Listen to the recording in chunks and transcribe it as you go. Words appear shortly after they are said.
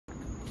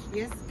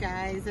Yes,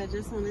 guys, I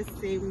just want to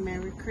say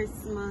Merry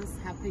Christmas,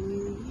 Happy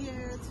New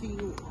Year to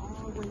you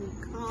all when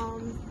it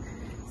comes.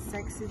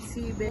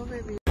 Sexy-T,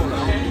 baby.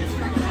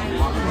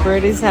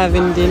 Birdie's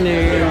having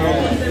dinner.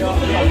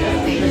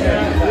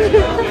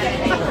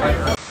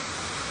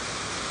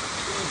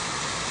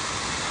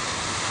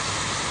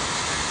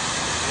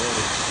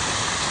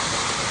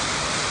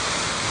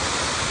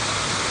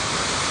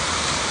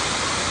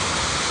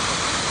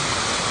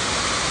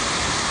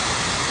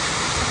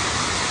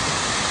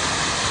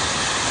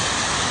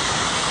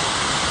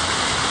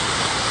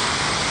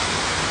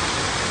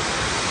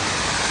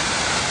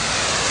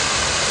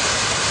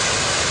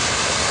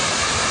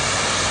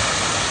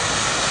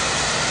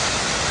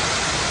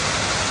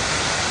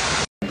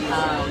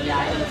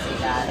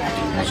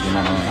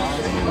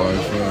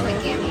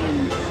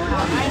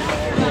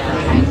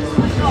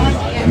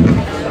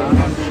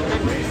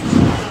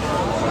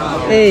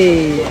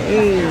 Hey,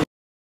 hey.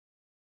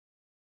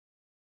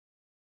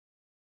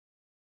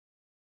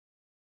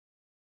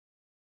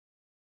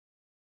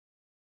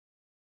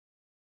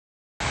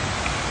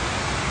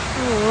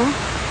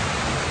 Oh.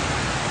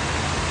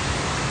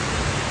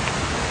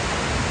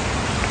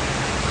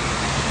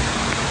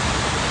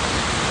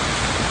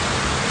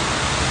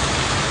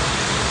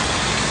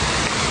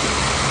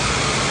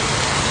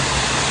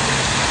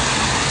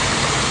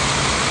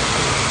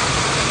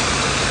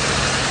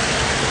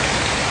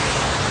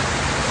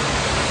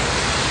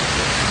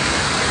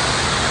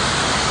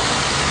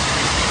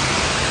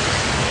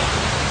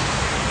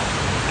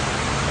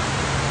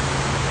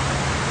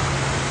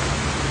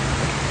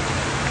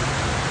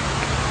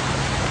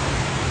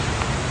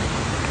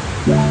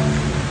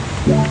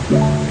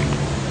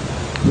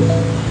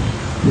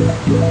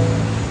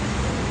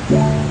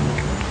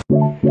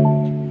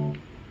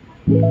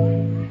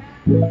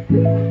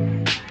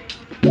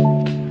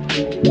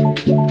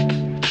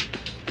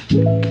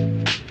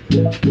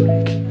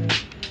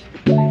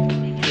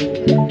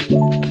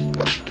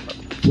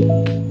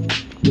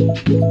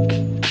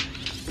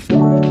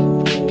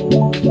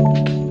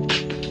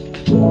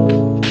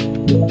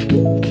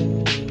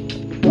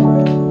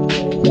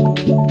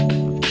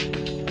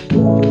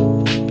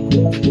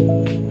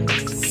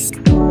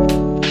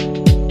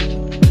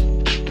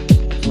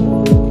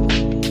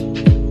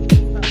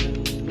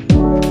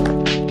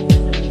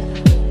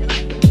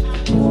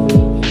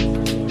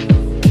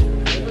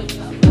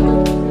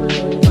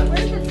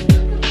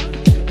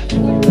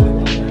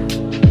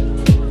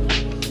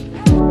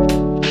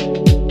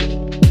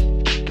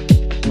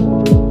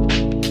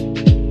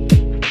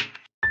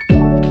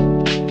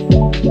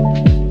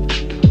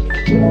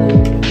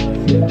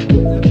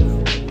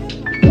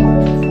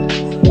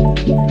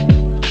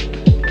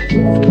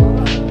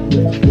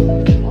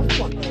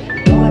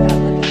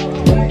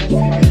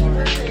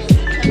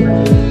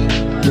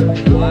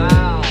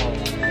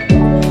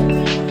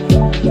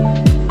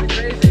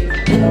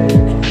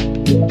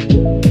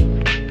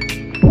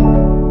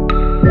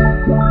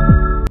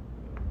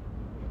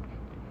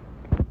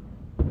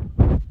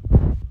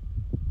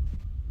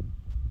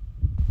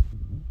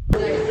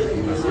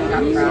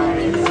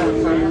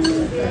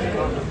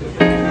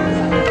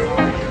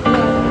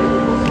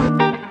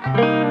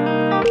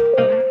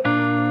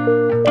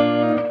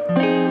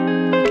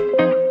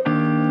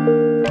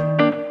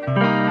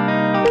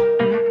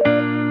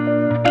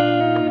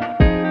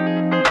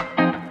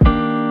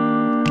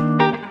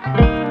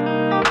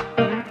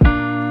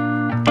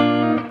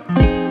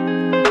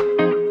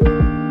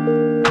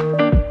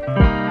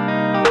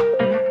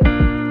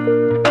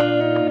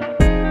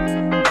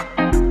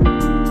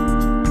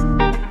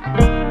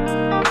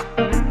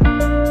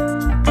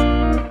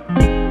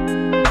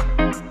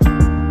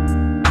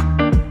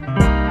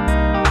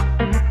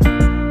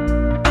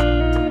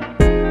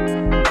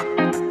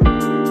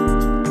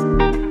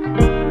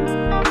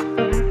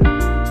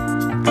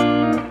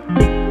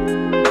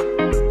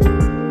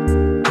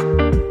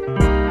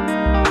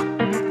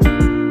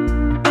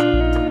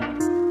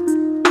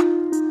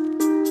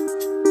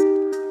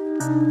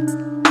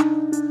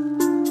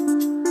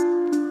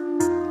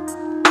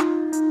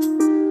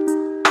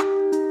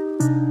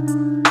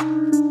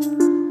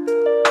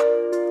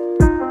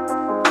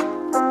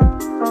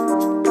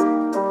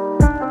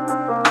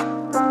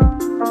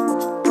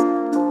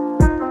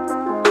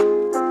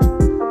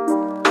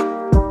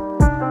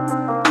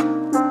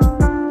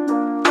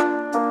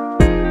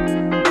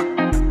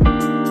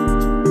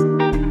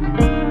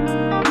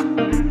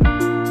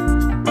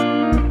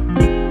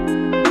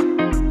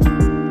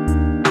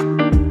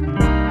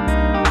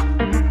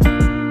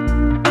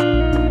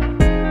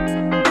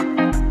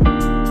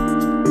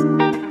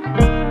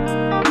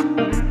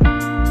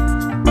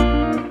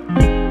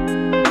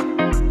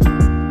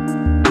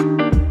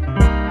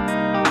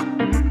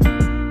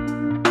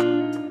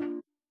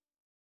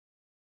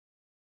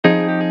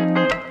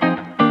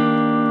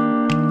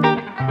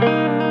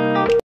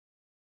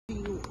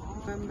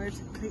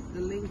 Click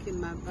the link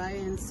in my bio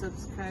and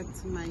subscribe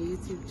to my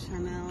YouTube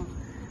channel.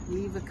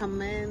 Leave a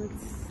comment.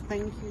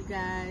 Thank you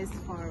guys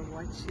for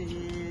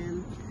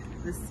watching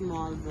the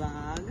small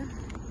vlog.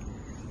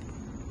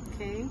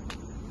 Okay.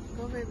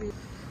 Go, baby.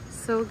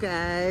 So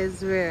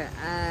guys, we're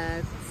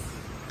at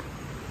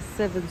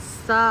 7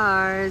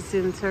 Stars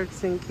in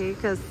Turks and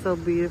Caicos. So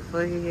beautiful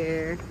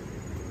here.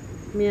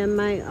 Me and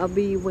my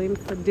hubby went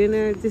for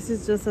dinner. This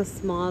is just a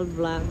small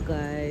vlog,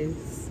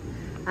 guys.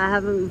 I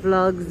haven't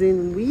vlogged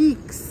in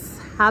weeks.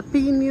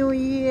 Happy New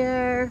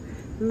Year.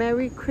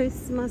 Merry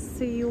Christmas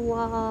to you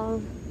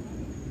all.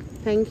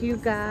 Thank you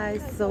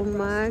guys so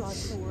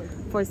much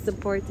for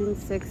supporting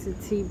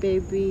Sexy.T,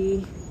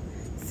 baby.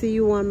 See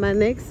you on my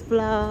next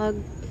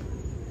vlog.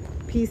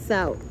 Peace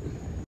out.